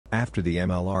After the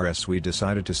MLRS, we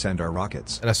decided to send our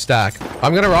rockets. In a stack.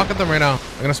 I'm gonna rocket them right now.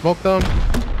 I'm gonna smoke them.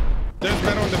 There's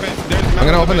men on the bench. I'm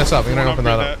gonna open this up. I'm gonna open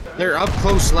that up. They're up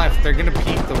close left. They're gonna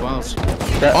peek the wells.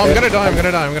 Oh, I'm gonna die. I'm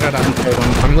gonna die. I'm gonna die.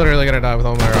 I'm literally gonna die with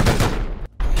all my rockets.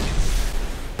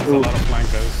 There's a lot of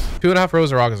flankers. 2.5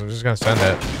 rows of rockets. I'm just gonna send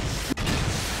it.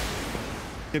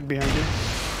 Get behind you.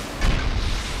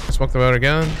 Smoke them out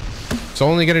again. It's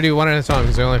only gonna do one at a time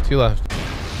because I only have 2 left.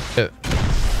 Hit.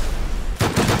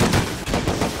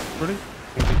 Ready?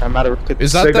 I'm out of.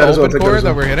 Is that the open core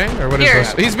that we're hitting, or what is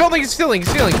this? He's building. He's stealing. He's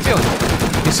stealing. He's stealing.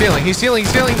 He's stealing. He's stealing. He's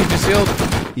stealing. He just sealed.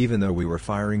 Even though we were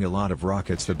firing a lot of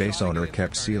rockets, the base owner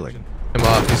kept sealing. Him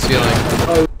up. He's stealing.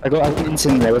 Oh, I got hints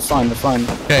in there. We're fine. We're fine.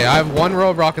 Okay, I have 1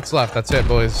 row of rockets left. That's it,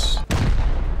 boys.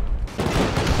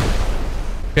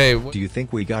 Okay. Do you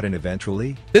think we got in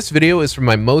eventually? This video is from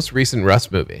my most recent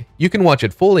Rust movie. You can watch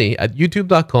it fully at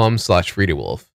youtube.com/Friduwulf.